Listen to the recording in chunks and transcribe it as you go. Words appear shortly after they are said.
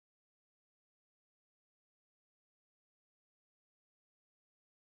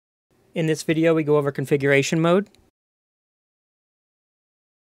In this video, we go over configuration mode.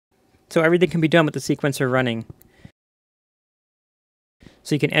 So everything can be done with the sequencer running.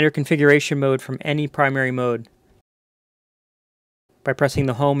 So you can enter configuration mode from any primary mode by pressing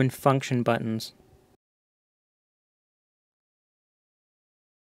the home and function buttons.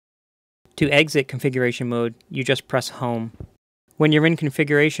 To exit configuration mode, you just press home. When you're in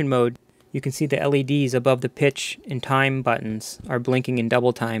configuration mode, you can see the LEDs above the pitch and time buttons are blinking in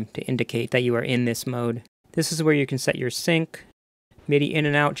double time to indicate that you are in this mode. This is where you can set your sync, MIDI in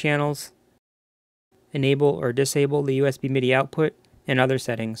and out channels, enable or disable the USB MIDI output, and other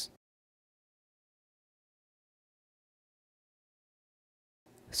settings.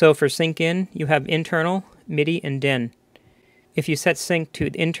 So for sync in, you have internal, MIDI, and DIN. If you set sync to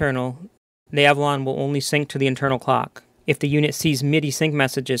internal, the Avalon will only sync to the internal clock. If the unit sees MIDI sync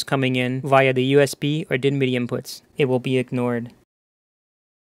messages coming in via the USB or DIN MIDI inputs, it will be ignored.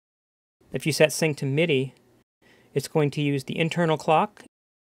 If you set sync to MIDI, it's going to use the internal clock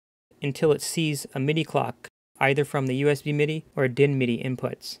until it sees a MIDI clock, either from the USB MIDI or DIN MIDI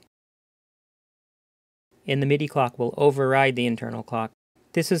inputs. And the MIDI clock will override the internal clock.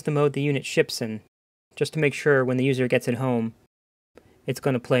 This is the mode the unit ships in, just to make sure when the user gets it home, it's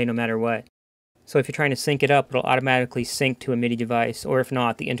going to play no matter what. So if you're trying to sync it up, it'll automatically sync to a MIDI device, or if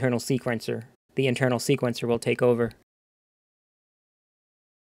not, the internal sequencer. The internal sequencer will take over.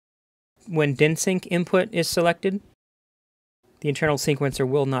 When DIN sync input is selected, the internal sequencer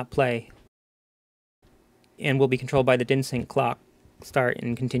will not play and will be controlled by the DIN sync clock, start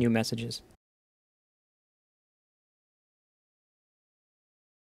and continue messages.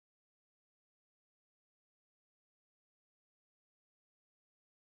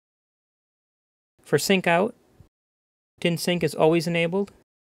 For sync out, DIN sync is always enabled.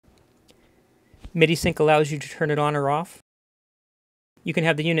 MIDI sync allows you to turn it on or off. You can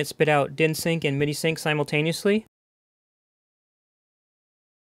have the unit spit out DIN sync and MIDI sync simultaneously.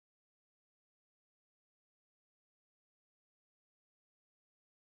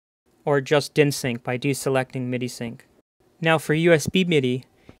 Or just DIN sync by deselecting MIDI sync. Now for USB MIDI,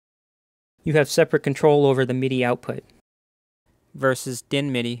 you have separate control over the MIDI output versus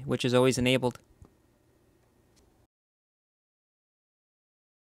DIN MIDI, which is always enabled.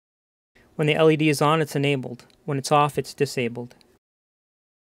 When the LED is on, it's enabled. When it's off, it's disabled.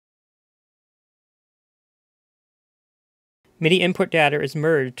 MIDI input data is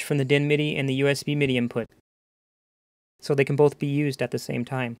merged from the DIN MIDI and the USB MIDI input, so they can both be used at the same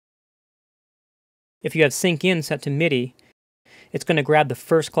time. If you have sync in set to MIDI, it's going to grab the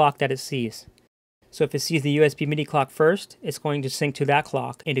first clock that it sees. So if it sees the USB MIDI clock first, it's going to sync to that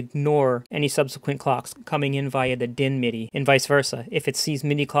clock and ignore any subsequent clocks coming in via the DIN MIDI, and vice versa. If it sees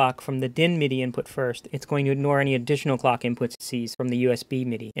MIDI clock from the DIN MIDI input first, it's going to ignore any additional clock inputs it sees from the USB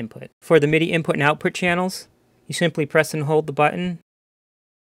MIDI input. For the MIDI input and output channels, you simply press and hold the button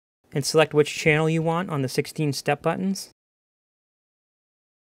and select which channel you want on the 16 step buttons.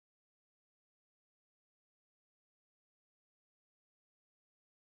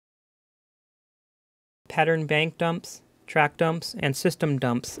 Pattern bank dumps, track dumps, and system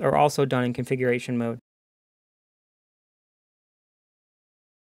dumps are also done in configuration mode.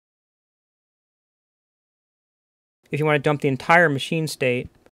 If you want to dump the entire machine state,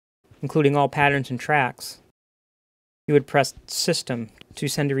 including all patterns and tracks, you would press System to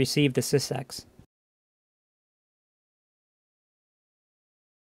send or receive the sysex.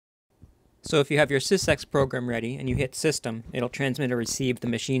 So if you have your sysex program ready and you hit System, it'll transmit or receive the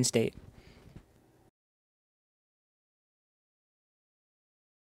machine state.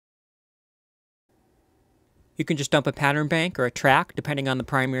 You can just dump a pattern bank or a track, depending on the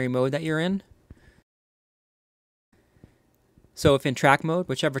primary mode that you're in. So if in track mode,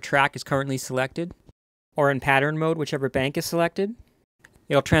 whichever track is currently selected, or in pattern mode, whichever bank is selected,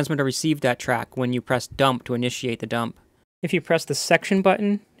 it'll transmit or receive that track when you press dump to initiate the dump. If you press the section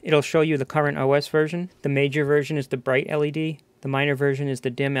button, it'll show you the current OS version. The major version is the bright LED. The minor version is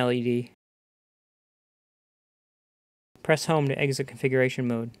the dim LED. Press home to exit configuration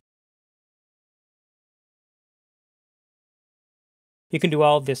mode. You can do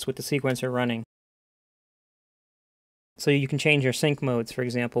all of this with the sequencer running. So you can change your sync modes, for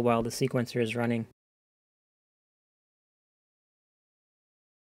example, while the sequencer is running.